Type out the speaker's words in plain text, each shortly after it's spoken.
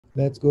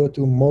Let's go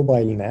to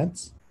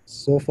MobileNets.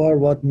 So far,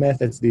 what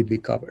methods did we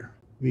cover?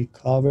 We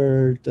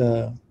covered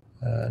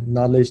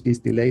knowledge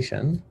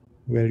distillation,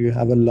 where you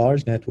have a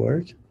large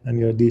network and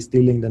you're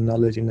distilling the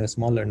knowledge in a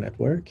smaller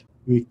network.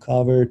 We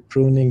covered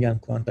pruning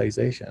and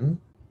quantization.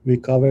 We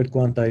covered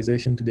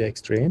quantization to the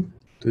extreme,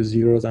 to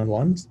zeros and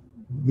ones.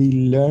 We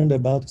learned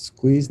about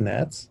squeeze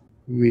nets,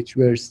 which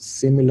were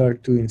similar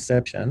to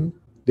inception.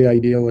 The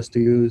idea was to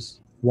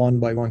use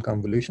one-by-one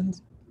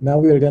convolutions. Now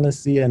we are going to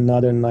see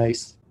another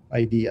nice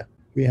idea.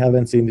 We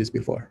haven't seen this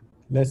before.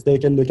 Let's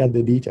take a look at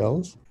the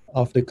details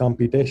of the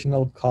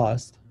computational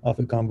cost of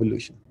a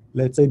convolution.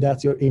 Let's say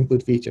that's your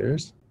input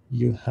features.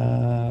 You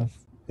have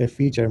a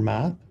feature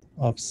map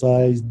of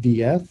size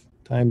df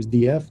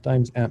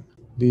times m.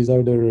 These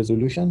are the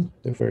resolution,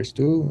 the first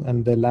two,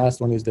 and the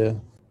last one is the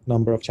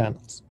number of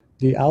channels.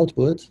 The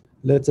output,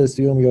 let's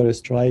assume your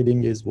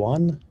striding is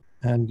 1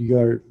 and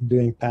you're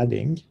doing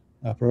padding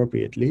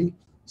appropriately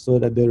so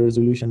that the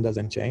resolution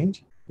doesn't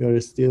change. You're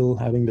still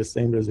having the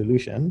same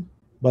resolution,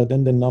 but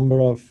then the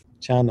number of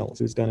channels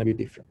is going to be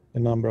different, the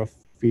number of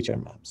feature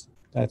maps.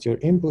 That's your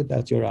input,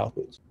 that's your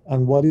output.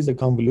 And what is a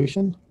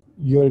convolution?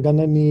 You're going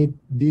to need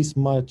this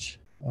many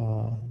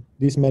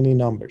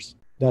numbers.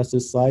 That's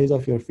the size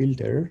of your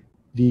filter,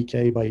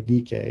 dk by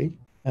dk.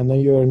 And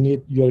then you're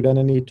going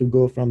to need to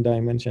go from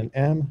dimension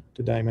m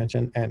to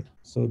dimension n.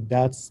 So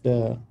that's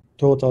the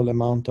total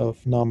amount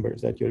of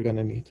numbers that you're going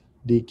to need,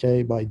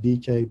 dk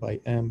by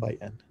m by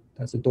n.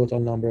 That's the total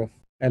number of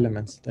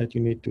elements that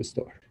you need to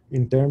store.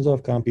 In terms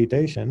of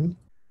computation,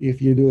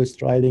 if you do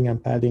striding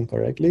and padding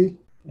correctly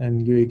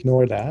and you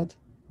ignore that,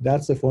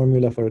 that's the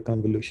formula for a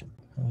convolution.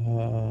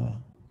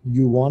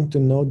 You want to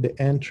know the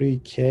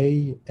entry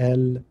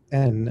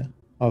KLN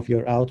of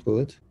your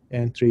output,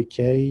 entry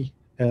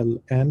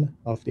KLN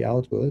of the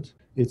output.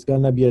 It's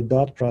going to be a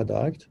dot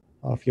product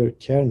of your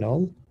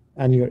kernel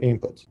and your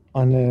input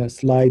on a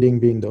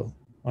sliding window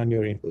on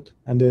your input.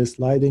 And the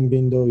sliding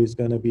window is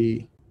going to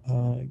be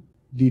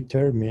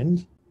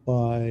determined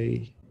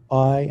by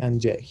I and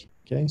j.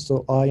 Okay,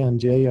 so I and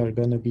j are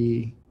going to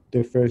be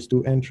the first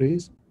two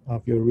entries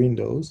of your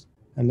windows,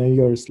 and then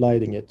you're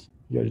sliding it.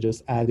 You're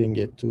just adding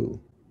it to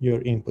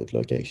your input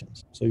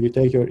locations. So you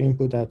take your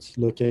input at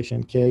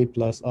location k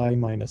plus I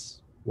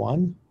minus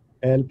 1,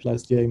 L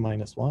plus j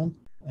minus 1,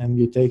 and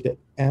you take the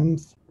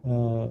mth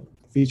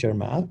feature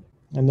map,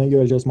 and then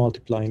you're just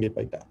multiplying it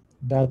by that.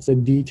 That's a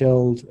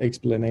detailed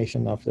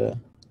explanation of the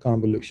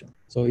convolution.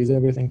 So is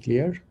everything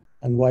clear?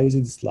 And why is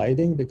it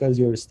sliding? Because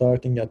you're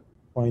starting at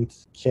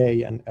point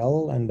K and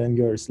L, and then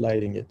you're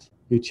sliding it.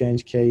 You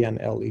change K and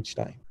L each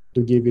time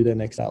to give you the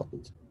next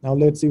output. Now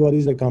let's see what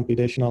is the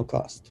computational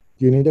cost.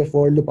 You need a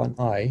for loop on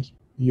I,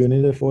 you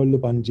need a for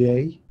loop on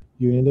J,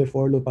 you need a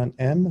for loop on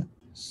M.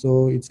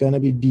 So it's going to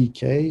be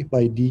dk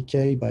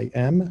by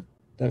M.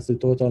 That's the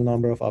total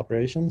number of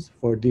operations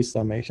for this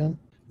summation.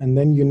 And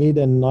then you need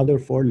another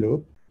for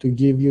loop to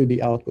give you the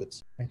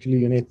outputs. Actually,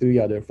 you need 3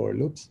 other for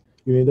loops.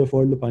 You need a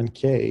for loop on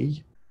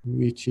K,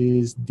 which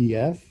is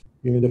df.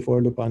 You need a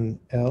for loop on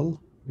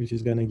L, which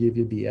is going to give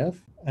you df.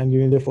 And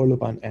you need a for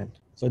loop on N.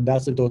 So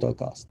that's the total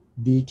cost.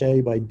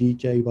 dk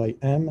by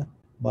M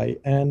by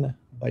N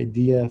by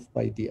df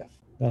by df.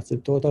 That's the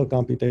total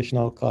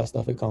computational cost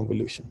of a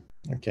convolution.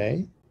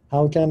 Okay.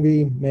 How can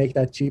we make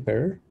that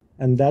cheaper?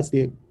 And that's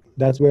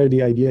where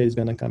the idea is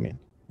going to come in.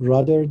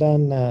 Rather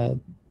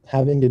than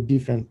having a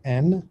different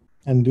n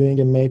and doing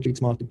a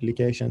matrix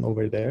multiplication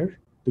over there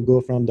to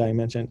go from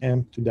dimension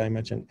m to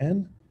dimension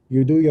n,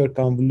 you do your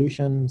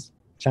convolutions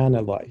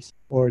channel-wise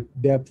or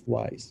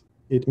depth-wise.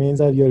 It means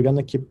that you're going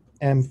to keep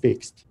m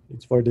fixed.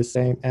 It's for the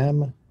same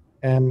m,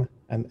 and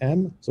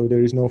m, so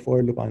there is no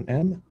for loop on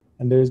m,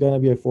 and there is going to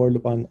be a for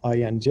loop on I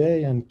and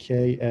j and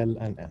k, l,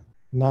 and m.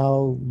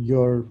 Now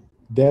your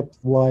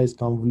depth-wise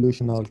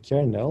convolutional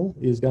kernel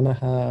is going to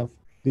have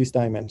this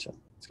dimension.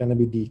 It's going to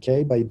be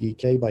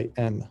dk by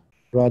m,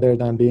 rather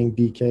than being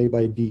dk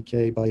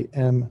by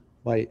m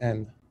by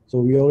n. So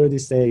we already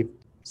saved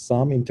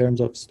some in terms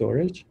of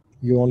storage.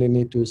 You only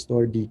need to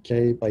store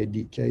dk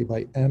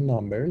by m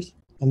numbers.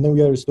 And then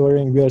we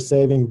are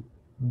saving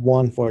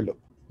one for loop.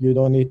 You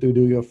don't need to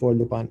do your for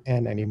loop on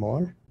n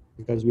anymore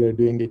because we are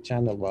doing it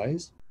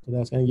channel-wise. So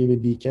that's going to give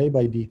you dk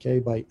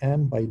by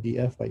m by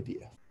df by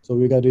df. So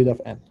we got rid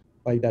of n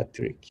by that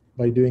trick,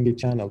 by doing it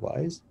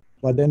channel-wise.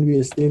 But then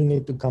we still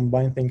need to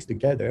combine things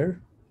together.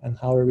 And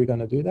how are we going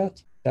to do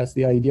that? That's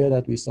the idea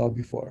that we saw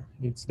before.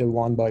 It's the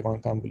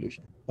one-by-one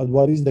convolution. But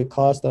what is the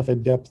cost of a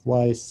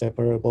depth-wise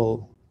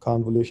separable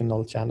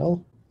convolutional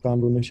channel,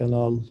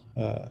 convolutional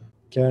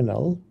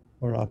kernel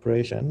or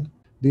operation?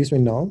 This we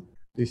know.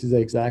 This is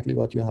exactly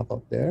what you have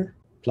up there.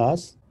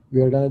 Plus,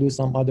 we are going to do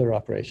some other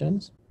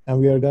operations, and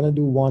we are going to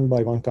do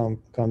one-by-one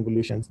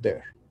convolutions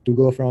there to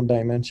go from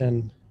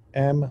dimension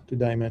m to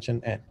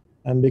dimension n.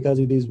 And because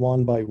it is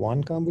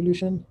one-by-one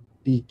convolution,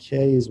 dk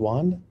is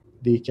 1,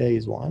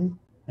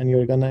 and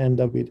you're going to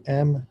end up with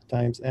m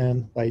times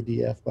n by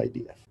df by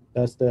df.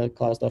 That's the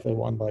cost of a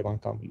one-by-one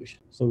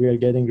convolution. So we are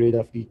getting rid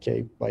of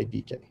dk by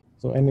dk.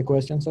 So any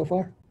questions so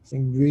far? I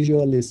think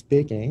visually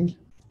speaking,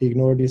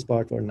 ignore this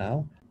part for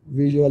now.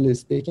 Visually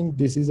speaking,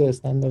 this is a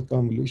standard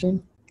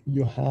convolution.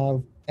 You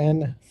have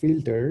n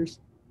filters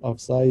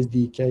of size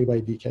dk by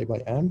dk by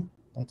m.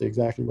 That's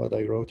exactly what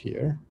I wrote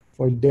here.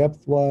 For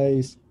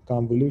depth-wise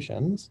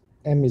convolutions,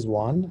 m is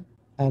 1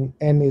 and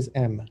n is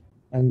m.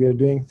 And we are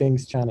doing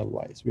things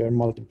channel-wise. We are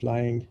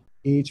multiplying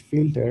each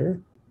filter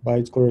by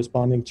its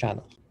corresponding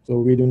channel. So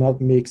we do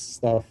not mix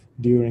stuff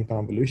during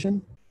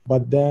convolution,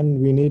 but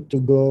then we need to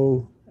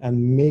go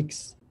and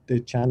mix the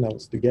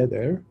channels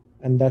together,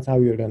 and that's how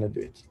you're going to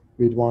do it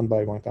with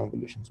one-by-one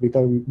convolutions.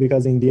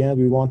 Because in the end,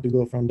 we want to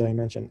go from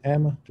dimension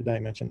m to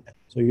dimension n.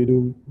 So you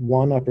do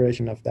one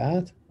operation of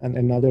that and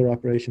another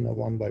operation of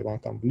one-by-one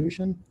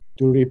convolution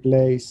to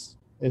replace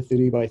a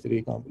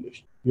 3x3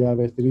 convolution. You have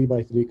a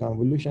 3x3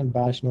 convolution,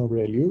 batch norm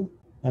ReLU,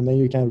 and then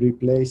you can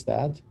replace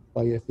that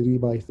by a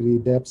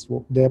 3x3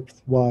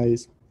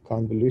 depth-wise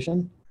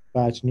convolution,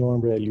 batch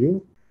norm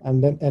ReLU,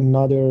 and then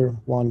another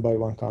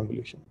one-by-one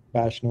convolution,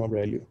 batch norm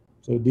ReLU.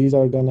 So these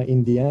are gonna,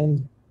 in the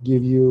end,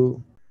 give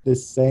you the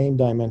same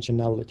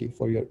dimensionality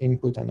for your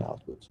input and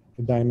output.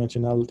 The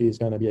dimensionality is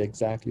gonna be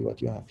exactly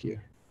what you have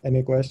here.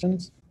 Any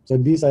questions? So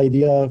this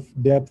idea of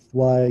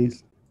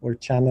depth-wise or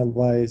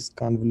channel-wise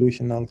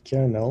convolutional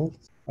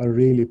kernels are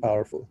really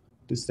powerful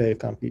to save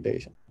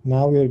computation.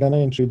 Now we're gonna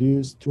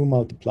introduce two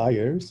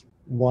multipliers.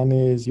 One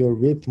is your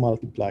width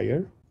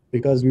multiplier,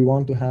 because we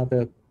want to have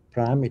a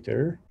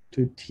parameter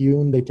to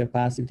tune the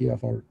capacity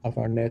of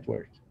our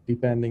network,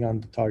 depending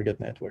on the target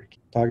network,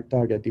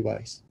 target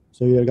device.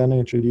 So you're gonna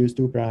introduce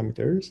two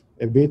parameters,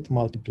 a width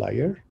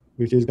multiplier,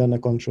 which is gonna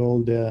control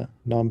the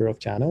number of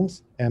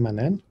channels, m and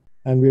n,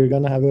 and we're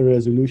gonna have a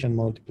resolution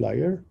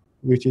multiplier,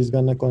 which is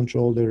gonna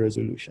control the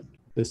resolution,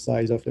 the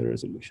size of the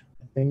resolution.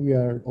 I think we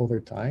are over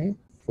time.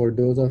 For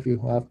those of you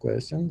who have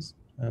questions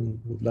and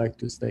would like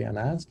to stay and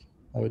ask,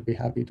 I would be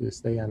happy to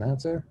stay and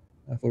answer.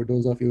 For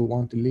those of you who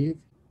want to leave,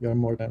 you're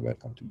more than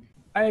welcome to leave.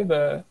 I have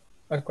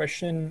a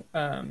question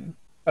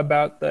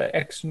about the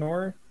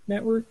Xnor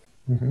network,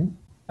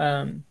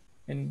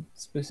 and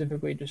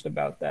specifically just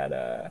about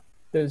that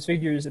those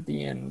figures at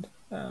the end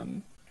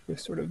with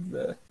sort of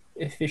the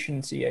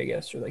efficiency, I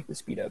guess, or like the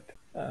speed up.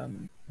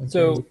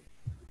 So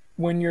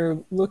when you're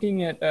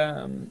looking at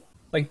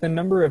like the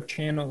number of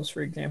channels,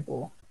 for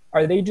example,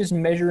 are they just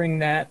measuring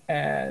that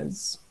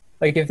as,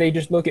 like, if they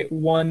just look at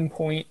one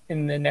point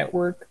in the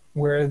network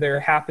where there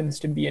happens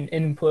to be an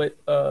input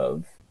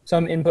of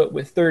some input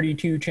with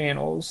 32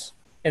 channels,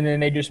 and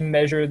then they just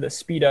measure the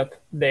speed up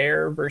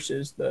there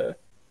versus the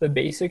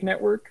basic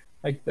network?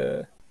 Like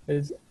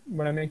is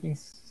what I'm making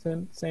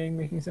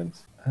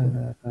sense?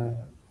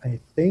 I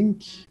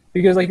think,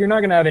 because like you're not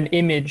gonna have an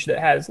image that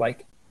has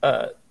like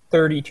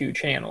 32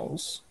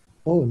 channels.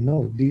 Oh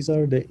no, these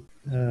are the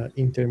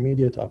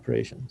intermediate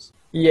operations.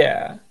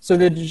 Yeah, so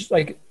they're just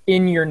like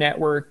in your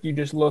network, you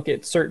just look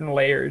at certain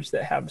layers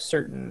that have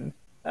certain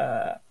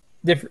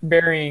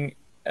varying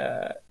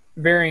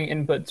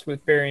inputs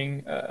with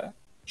varying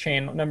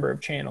number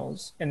of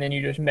channels, and then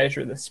you just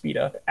measure the speed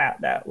up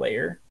at that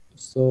layer.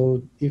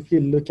 So if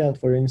you look at,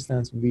 for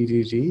instance,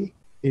 VGG,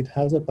 it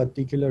has a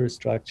particular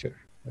structure,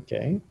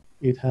 okay?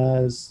 It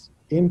has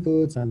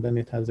inputs, and then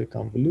it has a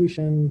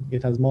convolution.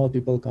 It has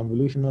multiple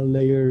convolutional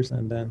layers,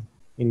 and then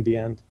in the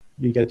end,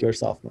 you get your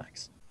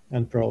softmax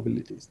and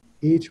probabilities.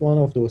 Each one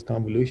of those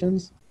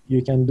convolutions,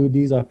 you can do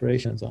these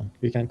operations on.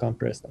 You can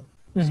compress them.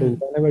 So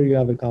whenever you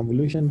have a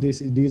convolution,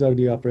 these are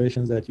the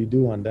operations that you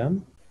do on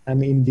them.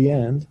 And in the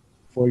end,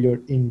 for your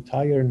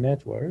entire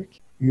network,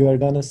 you are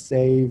going to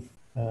save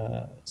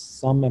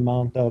some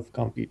amount of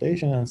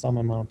computation and some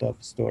amount of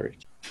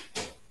storage.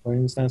 For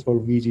instance, for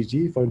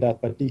VGG, for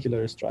that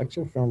particular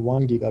structure, from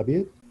 1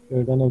 gigabit,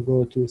 you're going to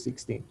go to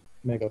 16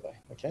 megabyte,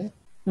 okay?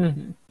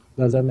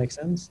 Does that make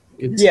sense?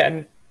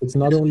 It's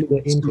not only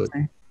the input,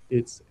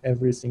 it's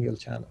every single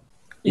channel.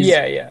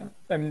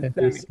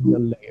 Every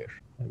single layer.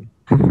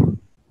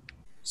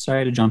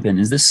 Sorry to jump in.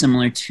 Is this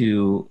similar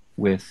to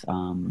with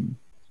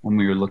when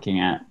we were looking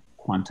at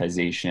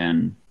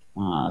quantization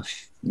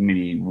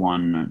maybe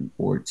 1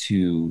 or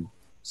 2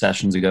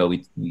 sessions ago?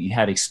 We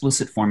had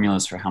explicit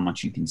formulas for how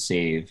much you can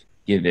save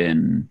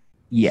given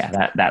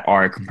that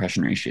R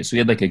compression ratio. So we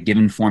had like a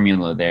given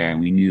formula there, and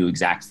we knew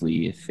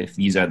exactly if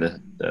these are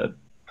the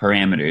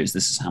parameters,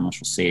 this is how much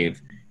we'll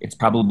save. It's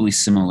probably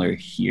similar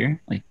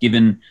here, like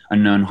given a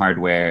known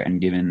hardware and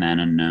given then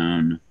a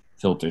known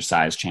filter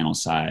size, channel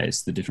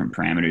size, the different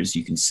parameters,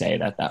 you can say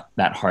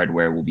that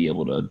hardware will be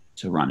able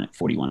to run it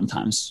 41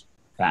 times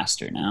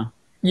faster now.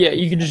 Yeah,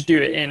 you can just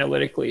do it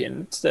analytically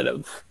instead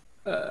of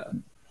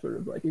sort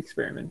of like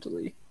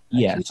experimentally.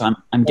 Yeah, so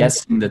I'm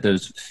guessing that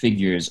those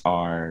figures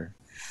are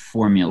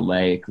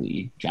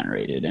formulaically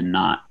generated and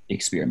not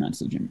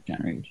experimentally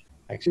generated.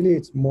 Actually,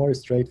 it's more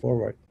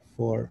straightforward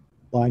for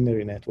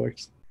binary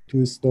networks.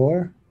 To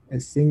store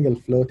a single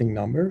floating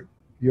number,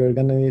 you're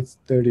going to need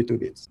 32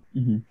 bits.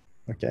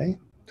 Okay?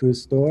 To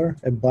store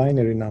a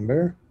binary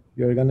number,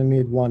 you're going to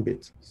need 1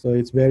 bit. So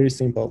it's very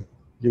simple.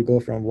 You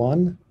go from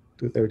 1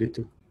 to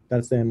 32.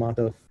 That's the amount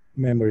of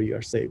memory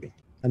you're saving.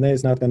 And then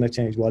it's not going to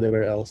change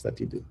whatever else that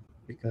you do,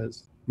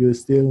 because you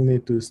still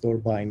need to store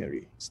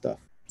binary stuff.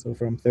 So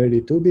from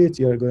 32 bits,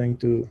 you're going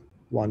to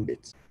 1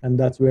 bit. And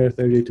that's where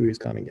 32 is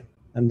coming in.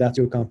 And that's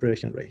your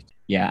compression rate.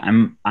 Yeah,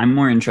 I'm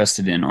more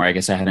interested in, or I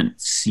guess I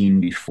haven't seen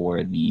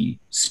before, the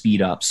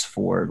speed ups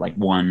for like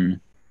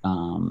one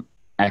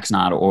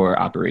XNOT or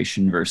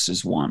operation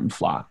versus one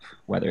flop,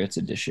 whether it's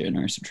addition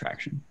or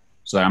subtraction.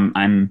 So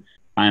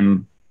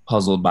I'm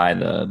puzzled by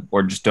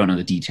or just don't know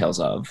the details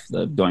of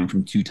the going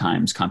from 2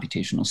 times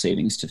computational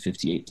savings to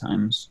 58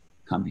 times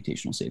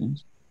computational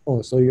savings.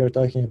 Oh, so you're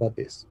talking about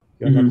this.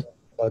 You're not talking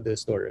about the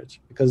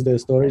storage, because the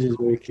storage is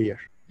very clear.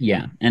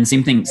 Yeah, and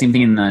same thing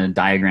in the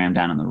diagram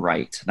down on the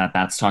right.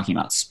 That's talking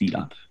about speed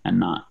up and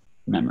not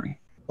memory.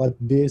 But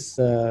this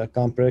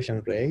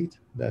compression rate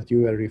that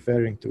you were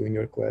referring to in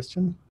your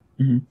question,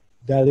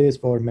 that is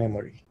for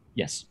memory.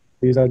 Yes.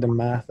 These are the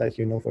math that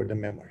you know for the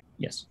memory.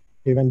 Yes.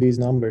 Even these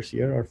numbers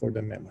here are for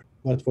the memory.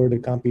 But for the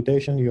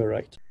computation, you're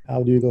right.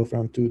 How do you go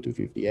from 2 to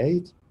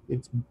 58?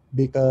 It's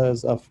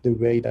because of the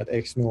way that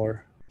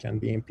Xnor can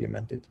be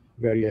implemented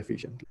very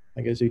efficiently.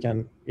 I guess you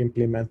can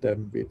implement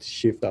them with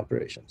shift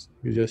operations.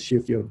 You just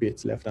shift your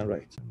bits left and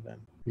right, and then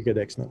you get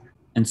Xnor.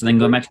 And so then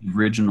going back to the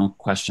original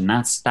question,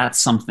 that's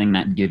something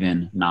that,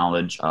 given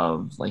knowledge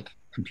of like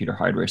computer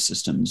hardware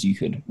systems, you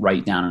could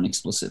write down an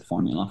explicit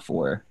formula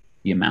for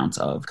the amount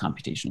of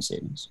computational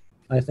savings.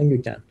 I think you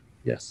can,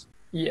 yes.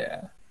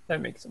 Yeah,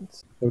 that makes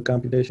sense. For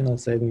computational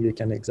saving, you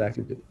can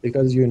exactly do it,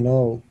 because you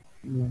know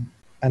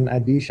an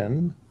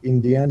addition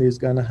in the end is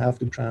going to have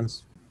to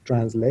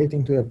translate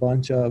into a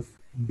bunch of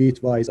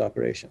bitwise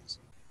operations.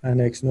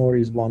 And Xnor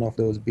is one of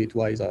those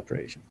bitwise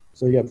operations.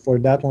 So yeah, for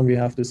that one, we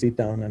have to sit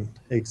down and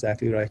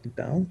exactly write it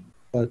down.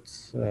 But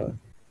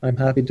I'm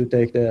happy to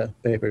take the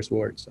paper's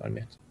words on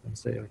it and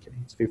say, okay,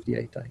 it's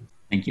 58 times.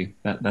 Thank you.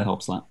 That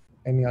helps a lot.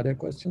 Any other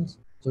questions?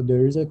 So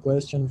there is a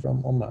question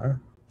from Omar.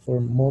 For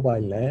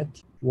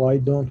MobileNet, why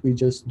don't we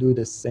just do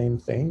the same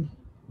thing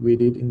we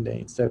did in the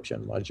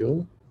inception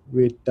module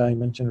with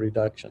dimension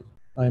reduction?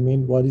 I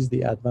mean, what is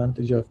the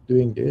advantage of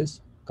doing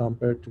this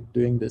compared to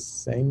doing the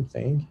same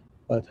thing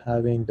but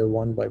having the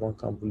one-by-one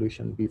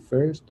convolution be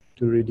first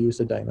to reduce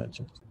the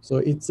dimensions? So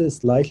it's a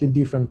slightly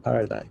different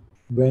paradigm.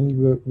 When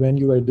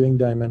you were doing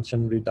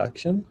dimension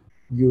reduction,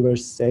 you were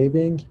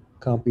saving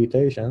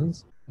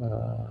computations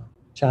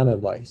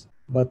channel-wise.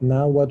 But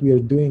now what we are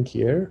doing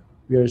here,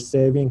 we are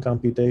saving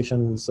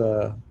computations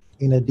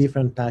in a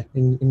different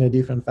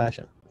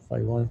fashion. If I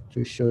want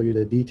to show you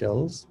the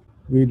details,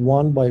 with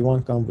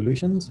one-by-one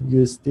convolutions,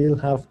 you still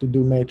have to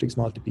do matrix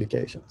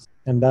multiplications,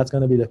 and that's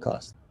going to be the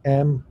cost.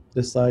 M,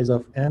 the size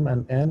of M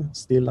and N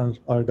still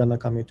are going to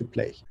come into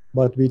play.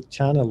 But with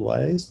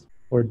channel-wise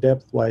or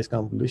depth-wise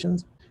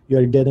convolutions,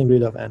 you're getting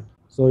rid of N.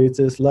 So it's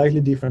a slightly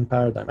different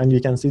paradigm, and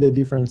you can see the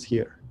difference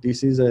here.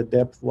 This is a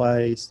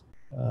depth-wise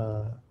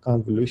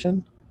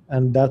convolution,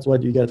 and that's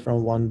what you get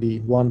from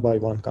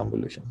one-by-one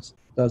convolutions.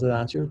 Does that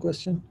answer your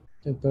question?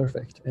 Okay,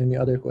 perfect. Any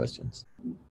other questions?